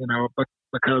that, you know, but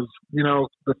because, you know,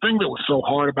 the thing that was so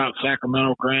hard about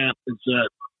Sacramento, Grant, is that,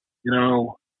 you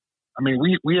know, I mean,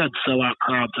 we had sellout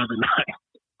crowds every night,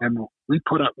 and we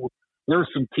put up, there were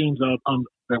some teams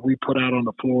that we put out on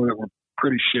the floor that were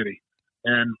pretty shitty,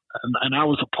 and I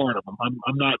was a part of them.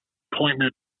 I'm not pointing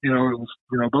at, you know, it was,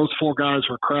 you know, those 4 guys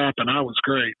were crap and I was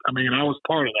great. I mean, I was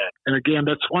part of that. And again,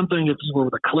 that's one thing if you were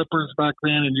the Clippers back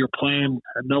then and you're playing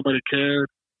and nobody cared.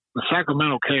 The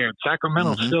Sacramento cared.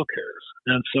 Sacramento still cares.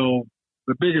 And so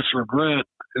the biggest regret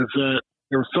is that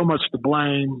there was so much to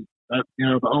blame, that, you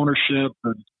know, the ownership,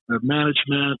 the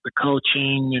management, the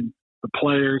coaching, and the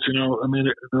players, you know, I mean,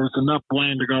 there was enough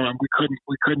blame to go, and we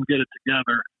couldn't get it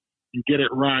together and get it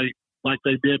right like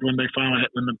they did when they finally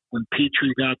when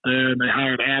Petrie got there and they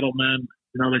hired Adelman.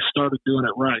 You know, they started doing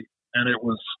it right, and it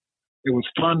was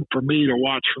fun for me to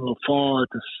watch from afar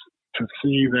to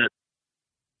see that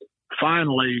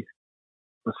finally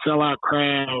the sellout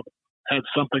crowd had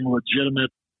something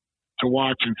legitimate to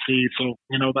watch and see. So,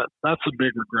 you know, that's a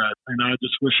big regret. And I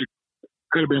just wish it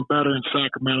could have been better in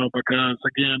Sacramento because,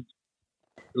 again,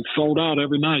 it was sold out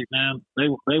every night, man.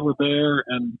 They were there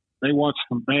and they watched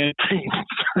some bad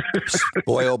teams.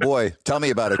 Boy, oh boy. Tell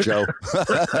me about it, Joe.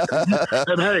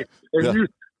 And hey,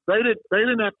 they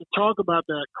didn't have to talk about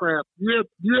that crap. You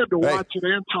had to watch it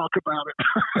and talk about it.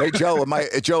 Hey,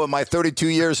 Joe, in my 32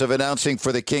 years of announcing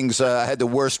for the Kings, I had the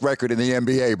worst record in the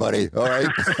NBA, buddy. All right.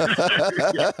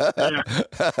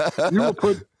 Yeah.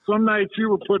 Some nights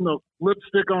you were putting a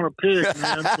lipstick on a pig,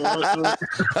 man.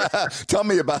 Tell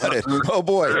me about it. Oh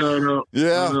boy.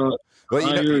 Yeah.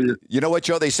 Well, you know what,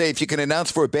 Joe? They say if you can announce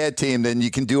for a bad team, then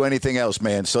you can do anything else,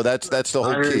 man. So that's the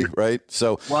whole key, right?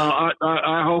 So, well,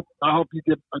 I hope you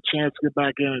get a chance to get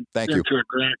back into it,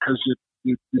 Grant, because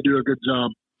you do a good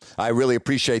job. I really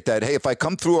appreciate that. Hey, if I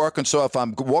come through Arkansas, if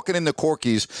I'm walking into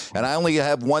Corky's and I only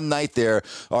have one night there,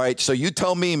 all right, so you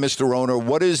tell me, Mr. Owner,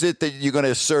 what is it that you're going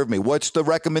to serve me? What's the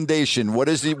recommendation? What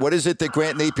is it that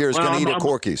Grant Napier is going to eat at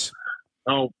Corky's?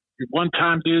 Oh, one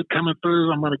time, dude, coming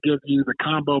through, I'm going to give you the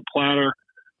combo platter,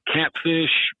 catfish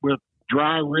with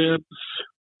dry ribs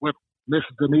with Mrs.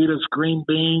 Anita's green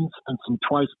beans and some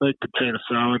twice-baked potato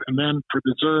salad. And then for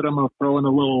dessert, I'm going to throw in a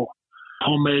little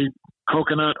homemade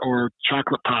coconut or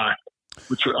chocolate pie,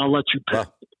 which I'll let you pick.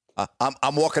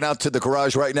 I'm walking out to the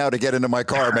garage right now to get into my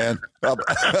car, man.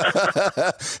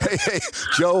 Hey,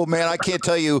 Joe, man, I can't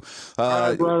tell you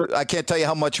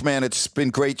how much, man. It's been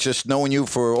great just knowing you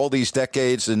for all these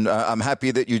decades, and I'm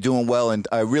happy that you're doing well, and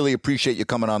I really appreciate you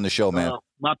coming on the show, man.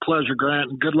 My pleasure, Grant,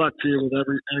 and good luck to you with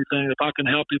anything. If I can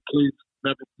help you, please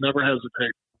never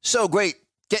hesitate. So great.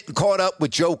 Getting caught up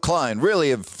with Joe Klein.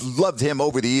 Really have loved him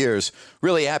over the years.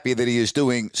 Really happy that he is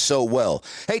doing so well.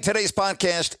 Hey, today's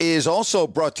podcast is also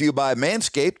brought to you by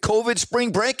Manscaped. COVID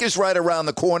spring break is right around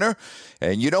the corner.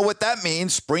 And you know what that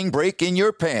means, spring break in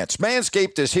your pants.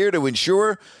 Manscaped is here to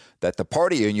ensure that the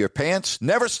party in your pants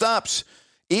never stops.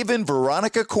 Even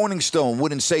Veronica Corningstone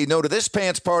wouldn't say no to this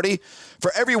pants party.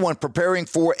 For everyone preparing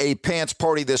for a pants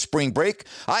party this spring break,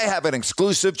 I have an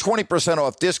exclusive 20%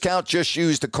 off discount. Just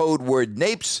use the code word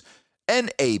NAPES,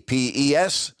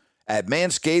 N-A-P-E-S, at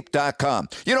manscaped.com.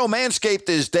 You know, Manscaped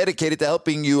is dedicated to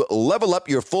helping you level up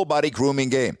your full-body grooming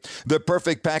game. The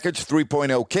Perfect Package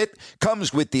 3.0 kit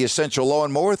comes with the Essential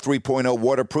Lawnmower 3.0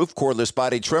 waterproof cordless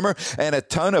body trimmer and a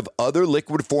ton of other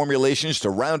liquid formulations to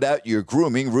round out your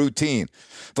grooming routine.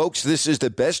 Folks, this is the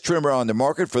best trimmer on the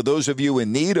market for those of you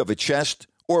in need of a chest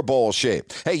or ball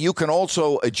shape. Hey, you can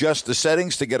also adjust the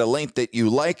settings to get a length that you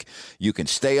like. You can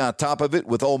stay on top of it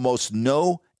with almost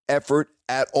no effort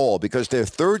at all because their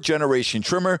third-generation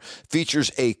trimmer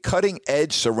features a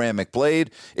cutting-edge ceramic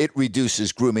blade. It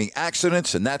reduces grooming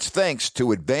accidents, and that's thanks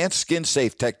to advanced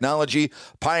skin-safe technology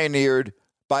pioneered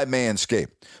by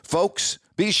Manscaped. Folks,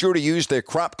 be sure to use their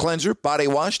crop cleanser body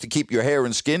wash to keep your hair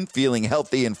and skin feeling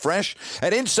healthy and fresh.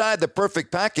 And inside the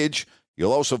Perfect Package,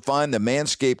 you'll also find the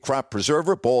Manscaped Crop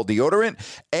Preserver Ball Deodorant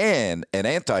and an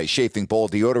anti-chafing ball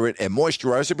deodorant and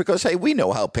moisturizer because, hey, we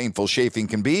know how painful chafing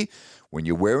can be when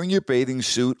you're wearing your bathing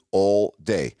suit all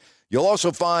day. You'll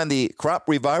also find the Crop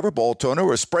Reviver Ball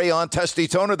Toner, a spray-on testy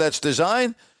toner that's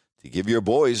designed to give your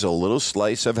boys a little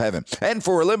slice of heaven. And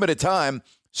for a limited time,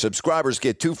 subscribers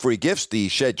get 2 free gifts, the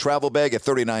Shed Travel Bag at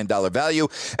 $39 value,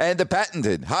 and the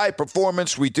patented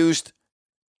high-performance reduced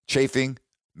chafing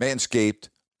Manscaped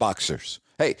Boxers.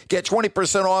 Hey, get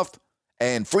 20% off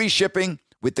and free shipping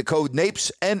with the code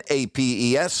NAPES,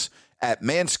 N-A-P-E-S, at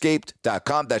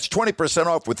manscaped.com. That's 20%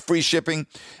 off with free shipping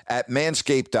at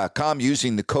manscaped.com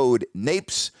using the code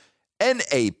NAPES,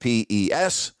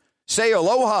 N-A-P-E-S. Say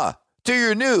aloha to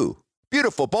your new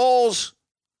beautiful balls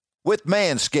with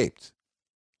Manscaped.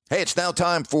 Hey, it's now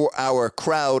time for our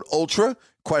Crowd Ultra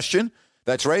question.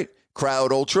 That's right,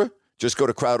 Crowd Ultra. Just go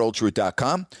to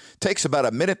crowdultra.com. Takes about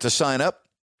a minute to sign up.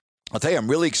 I'll tell you,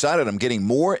 I'm really excited. I'm getting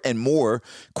more and more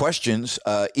questions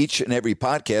each and every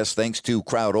podcast thanks to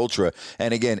Crowd Ultra.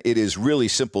 And again, it is really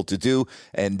simple to do.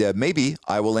 And maybe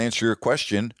I will answer your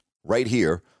question right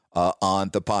here on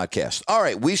the podcast. All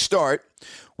right, we start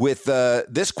with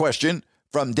this question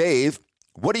from Dave.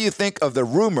 What do you think of the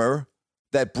rumor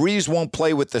that Brees won't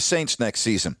play with the Saints next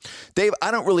season? Dave,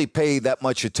 I don't really pay that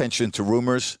much attention to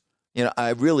rumors. You know,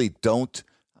 I really don't.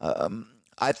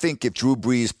 I think if Drew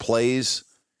Brees plays,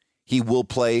 he will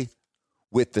play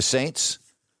with the Saints.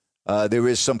 There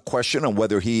is some question on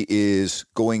whether he is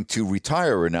going to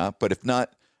retire or not, but if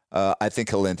not, I think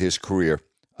he'll end his career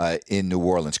in New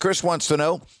Orleans. Chris wants to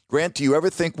know, Grant, do you ever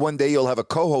think one day you'll have a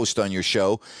co-host on your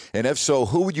show? And if so,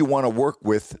 who would you want to work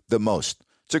with the most?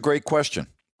 It's a great question.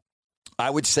 I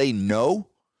would say no.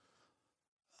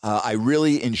 I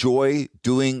really enjoy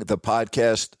doing the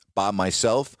podcast by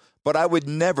myself, but I would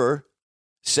never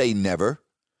say never.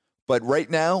 But right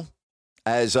now,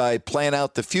 as I plan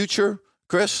out the future,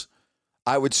 Chris,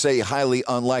 I would say highly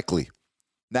unlikely.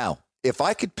 Now, if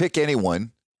I could pick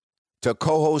anyone to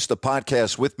co-host a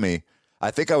podcast with me,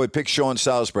 I think I would pick Sean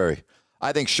Salisbury.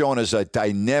 I think Sean is a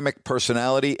dynamic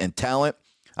personality and talent.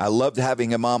 I loved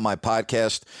having him on my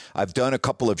podcast. I've done a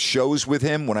couple of shows with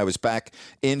him when I was back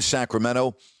in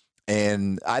Sacramento,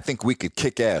 and I think we could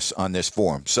kick ass on this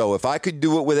forum. So if I could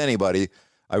do it with anybody,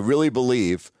 I really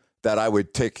believe that I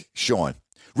would pick Sean.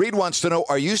 Reed wants to know,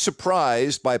 are you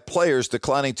surprised by players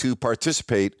declining to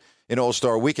participate in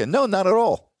All-Star Weekend? No, not at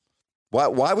all.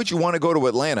 Why would you want to go to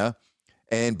Atlanta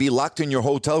and be locked in your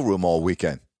hotel room all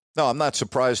weekend? No, I'm not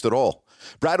surprised at all.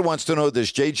 Brad wants to know,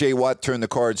 does J.J. Watt turn the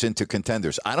Cards into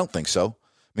contenders? I don't think so.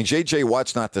 I mean, J.J.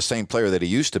 Watt's not the same player that he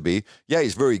used to be. Yeah,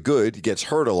 he's very good. He gets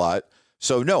hurt a lot.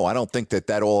 So, no, I don't think that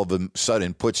all of a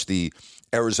sudden puts the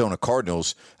Arizona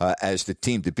Cardinals as the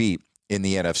team to beat in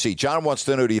the NFC. John wants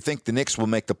to know, do you think the Knicks will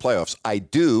make the playoffs? I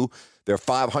do. They're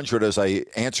 500 as I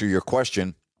answer your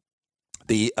question.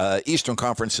 The Eastern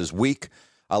Conference is weak.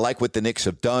 I like what the Knicks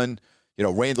have done. You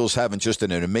know, Randall's having just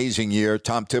an amazing year.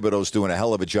 Tom Thibodeau's doing a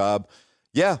hell of a job.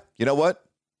 Yeah, you know what?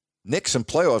 Knicks and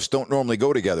playoffs don't normally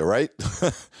go together, right?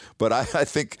 But I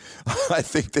think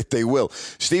that they will.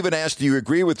 Stephen asked, do you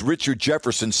agree with Richard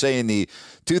Jefferson saying the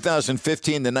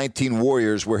 2015-19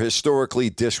 Warriors were historically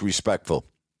disrespectful?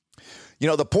 You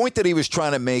know, the point that he was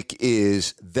trying to make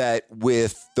is that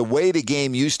with the way the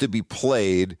game used to be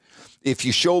played, if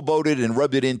you showboated and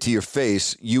rubbed it into your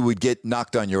face, you would get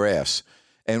knocked on your ass.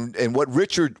 And what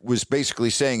Richard was basically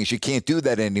saying is you can't do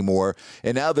that anymore.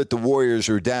 And now that the Warriors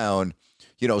are down,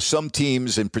 you know, some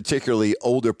teams and particularly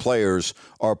older players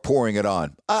are pouring it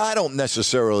on. I don't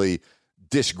necessarily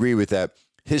disagree with that.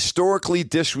 Historically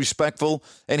disrespectful,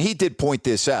 and he did point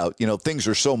this out, you know, things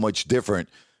are so much different.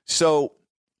 So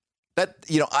that,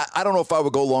 you know, I don't know if I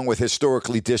would go along with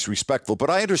historically disrespectful, but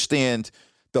I understand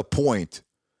the point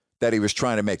that he was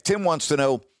trying to make. Tim wants to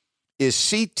know, is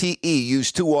CTE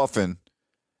used too often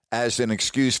as an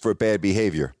excuse for bad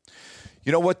behavior?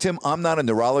 You know what, Tim? I'm not a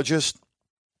neurologist.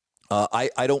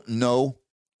 I don't know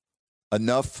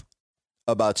enough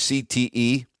about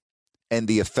CTE and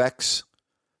the effects,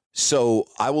 so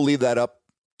I will leave that up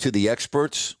to the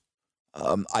experts.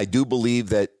 I do believe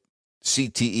that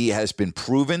CTE has been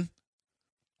proven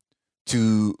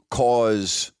to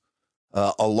cause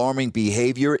alarming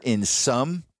behavior in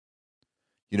some.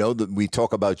 You know, we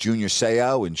talk about Junior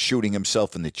Seau and shooting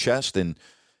himself in the chest, and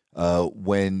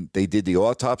when they did the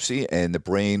autopsy and the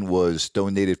brain was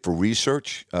donated for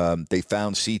research, they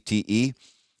found CTE.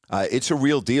 It's a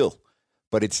real deal,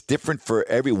 but it's different for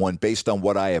everyone based on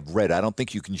what I have read. I don't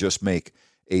think you can just make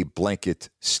a blanket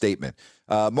statement.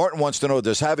 Martin wants to know,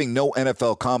 does having no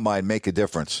NFL combine make a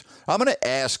difference? I'm going to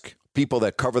ask people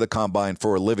that cover the combine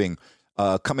for a living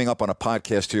coming up on a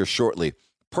podcast here shortly.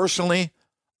 Personally,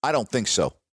 I don't think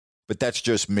so, but that's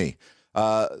just me.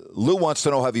 Lou wants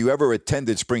to know, have you ever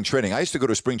attended spring training? I used to go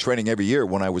to spring training every year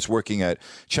when I was working at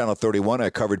Channel 31. I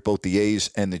covered both the A's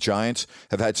and the Giants.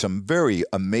 Have had some very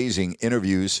amazing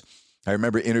interviews. I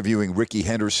remember interviewing Ricky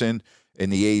Henderson in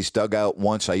the A's dugout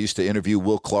once. I used to interview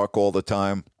Will Clark all the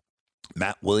time,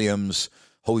 Matt Williams,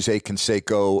 Jose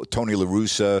Canseco, Tony La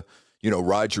Russa,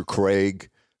 Roger Craig.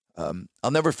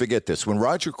 I'll never forget this. When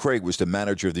Roger Craig was the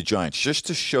manager of the Giants, just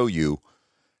to show you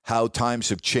how times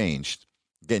have changed.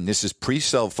 Again, this is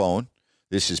pre-cell phone.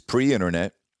 This is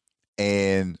pre-internet.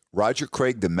 And Roger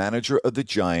Craig, the manager of the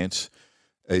Giants,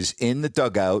 is in the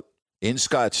dugout in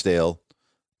Scottsdale.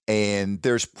 And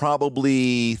there's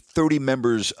probably 30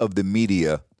 members of the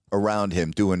media around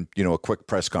him doing, a quick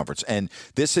press conference. And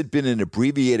this had been an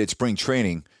abbreviated spring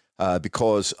training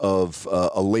because of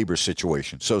a labor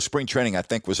situation. So spring training, I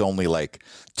think, was only like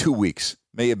 2 weeks.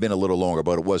 May have been a little longer,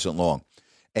 but it wasn't long.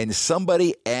 And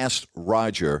somebody asked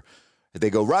Roger, they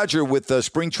go, Roger, with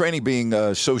spring training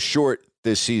being so short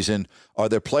this season, are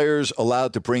there players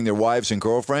allowed to bring their wives and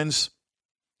girlfriends?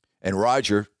 And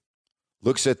Roger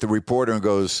looks at the reporter and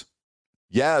goes,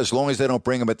 yeah, as long as they don't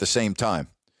bring them at the same time.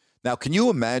 Now, can you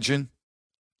imagine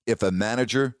if a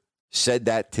manager said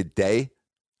that today?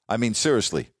 I mean,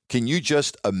 seriously, can you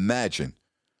just imagine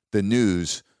the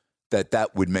news that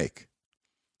would make?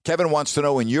 Kevin wants to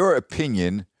know, in your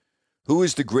opinion, Who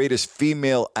is the greatest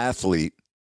female athlete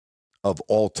of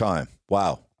all time?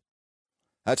 Wow.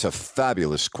 That's a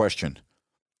fabulous question.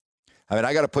 I mean,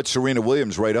 I got to put Serena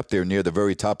Williams right up there near the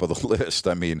very top of the list.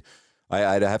 I mean,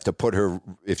 I'd have to put her,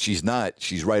 if she's not,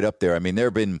 she's right up there. I mean, there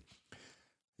have been,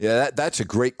 that's a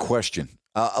great question.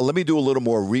 Let me do a little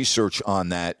more research on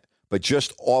that. But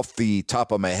just off the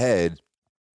top of my head,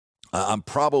 I'm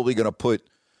probably going to put,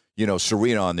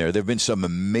 Serena on there. There have been some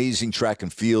amazing track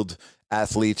and field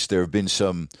athletes. There have been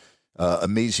some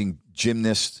amazing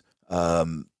gymnasts.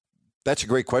 That's a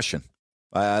great question.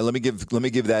 Let me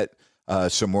give that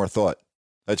some more thought.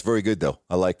 That's very good, though.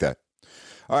 I like that.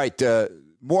 All right,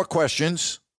 more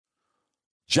questions.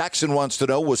 Jackson wants to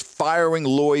know, was firing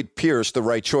Lloyd Pierce the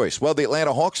right choice? Well, the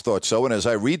Atlanta Hawks thought so, and as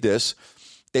I read this,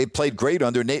 they played great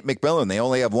under Nate McMillan. They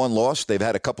only have one loss. They've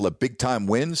had a couple of big-time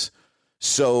wins.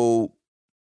 So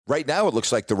right now it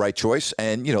looks like the right choice.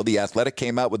 And, The Athletic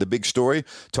came out with a big story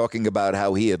talking about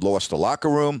how he had lost the locker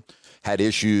room, had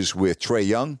issues with Trae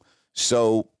Young.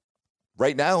 So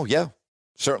right now,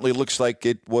 certainly looks like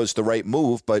it was the right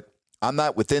move. But I'm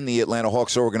not within the Atlanta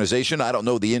Hawks organization. I don't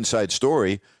know the inside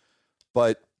story.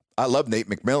 But I love Nate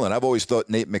McMillan. I've always thought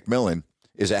Nate McMillan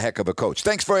is a heck of a coach.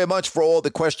 Thanks very much for all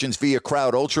the questions via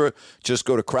Crowd Ultra. Just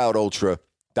go to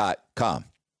crowdultra.com.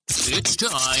 It's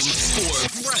time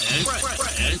for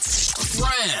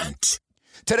Rant.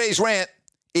 Today's rant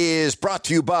is brought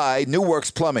to you by New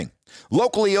Works Plumbing.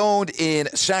 Locally owned in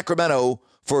Sacramento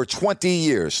for 20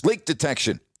 years. Leak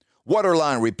detection, water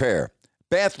line repair,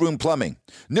 bathroom plumbing.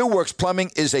 New Works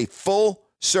Plumbing is a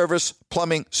full-service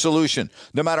plumbing solution.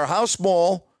 No matter how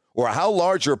small or how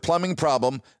large your plumbing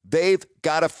problem, they've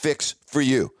got a fix for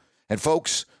you. And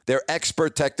folks, their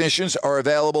expert technicians are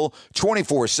available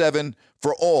 24/7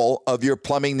 for all of your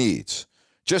plumbing needs.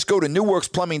 Just go to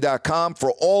newworksplumbing.com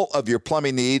for all of your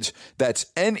plumbing needs. That's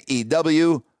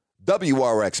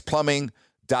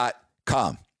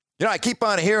NEWWRXplumbing.com. I keep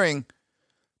on hearing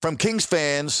from Kings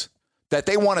fans that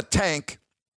they want to tank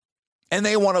and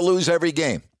they want to lose every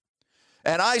game.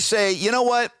 And I say, you know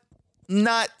what?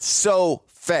 Not so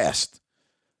fast.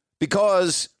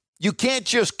 Because you can't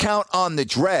just count on the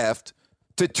draft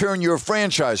to turn your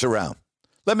franchise around.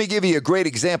 Let me give you a great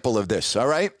example of this, all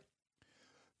right?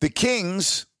 The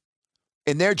Kings,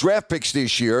 in their draft picks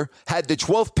this year, had the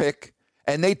 12th pick,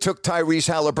 and they took Tyrese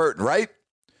Halliburton, right?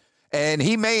 And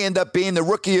he may end up being the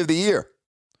rookie of the year.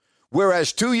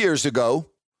 Whereas 2 years ago,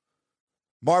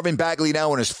 Marvin Bagley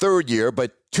now in his third year,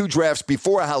 but 2 drafts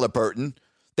before Halliburton,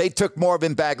 they took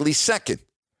Marvin Bagley second.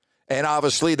 And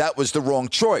obviously that was the wrong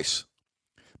choice.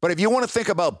 But if you want to think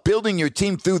about building your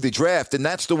team through the draft, and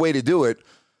that's the way to do it,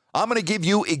 I'm going to give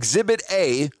you Exhibit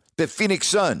A, the Phoenix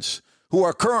Suns, who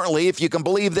are currently, if you can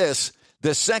believe this,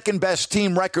 the second best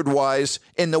team record-wise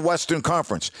in the Western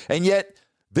Conference. And yet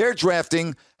their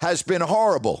drafting has been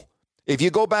horrible. If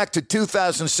you go back to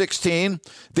 2016,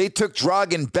 they took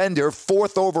Dragan Bender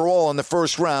 4th overall in the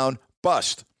first round,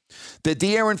 bust. The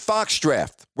De'Aaron Fox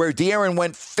draft, where De'Aaron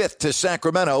went 5th to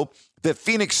Sacramento, the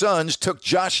Phoenix Suns took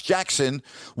Josh Jackson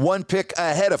 1 pick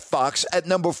ahead of Fox at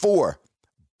number 4.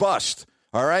 Bust,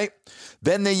 all right?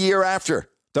 Then the year after,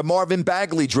 the Marvin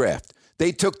Bagley draft,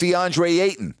 they took DeAndre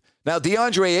Ayton. Now,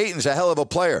 DeAndre Ayton's a hell of a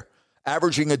player,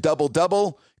 averaging a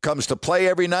double-double, comes to play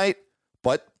every night,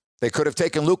 but they could have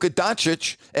taken Luka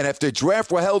Doncic, and if the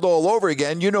draft were held all over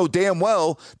again, you know damn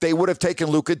well they would have taken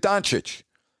Luka Doncic.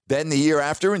 Then the year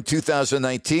after, in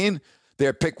 2019,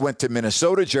 their pick went to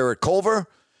Minnesota, Jarrett Culver.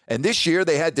 And this year,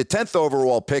 they had the 10th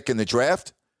overall pick in the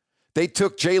draft. They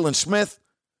took Jalen Smith,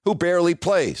 who barely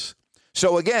plays.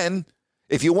 So again,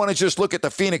 if you want to just look at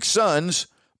the Phoenix Suns,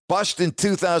 bust in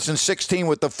 2016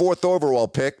 with the 4th overall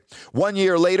pick. 1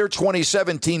 year later,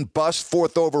 2017, bust,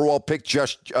 4th overall pick,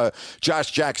 Josh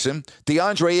Jackson.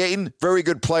 DeAndre Ayton, very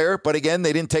good player, but again,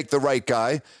 they didn't take the right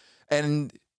guy.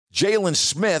 And Jalen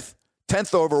Smith,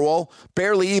 10th overall,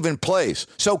 barely even plays.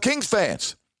 So Kings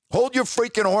fans, hold your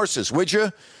freaking horses, would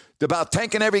you? About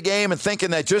tanking every game and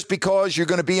thinking that just because you're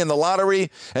going to be in the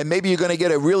lottery and maybe you're going to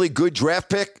get a really good draft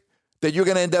pick, that you're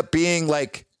going to end up being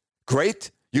like great?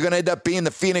 You're going to end up being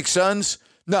the Phoenix Suns?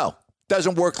 No,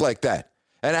 doesn't work like that.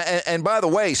 And by the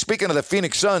way, speaking of the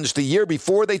Phoenix Suns, the year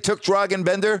before they took Dragan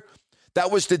Bender,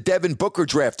 that was the Devin Booker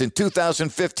draft in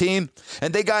 2015,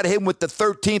 and they got him with the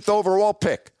 13th overall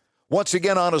pick. Once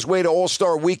again on his way to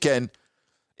All-Star Weekend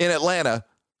in Atlanta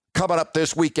coming up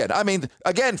this weekend. I mean,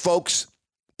 again, folks,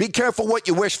 be careful what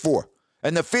you wish for.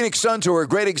 And the Phoenix Suns are a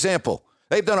great example.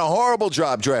 They've done a horrible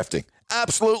job drafting.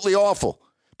 Absolutely awful.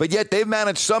 But yet they've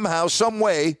managed somehow, some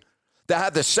way, to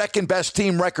have the second best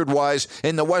team record-wise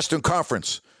in the Western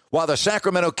Conference. while the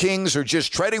Sacramento Kings are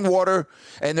just treading water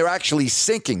and they're actually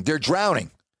sinking. They're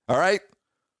drowning, all right?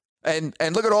 And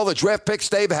look at all the draft picks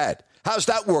they've had. How's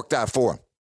that worked out for them?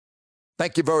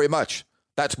 Thank you very much.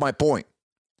 That's my point.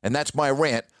 And that's my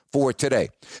rant for today.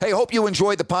 Hey, hope you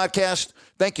enjoyed the podcast.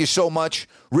 Thank you so much.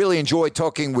 Really enjoyed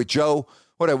talking with Joe.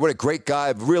 What a great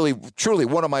guy. Really, truly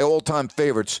one of my all-time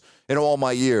favorites in all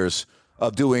my years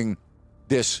of doing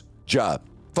this job.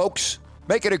 Folks,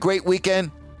 make it a great weekend.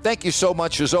 Thank you so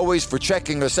much, as always, for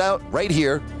checking us out right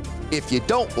here. If you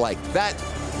don't like that,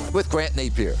 with Grant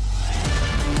Napier.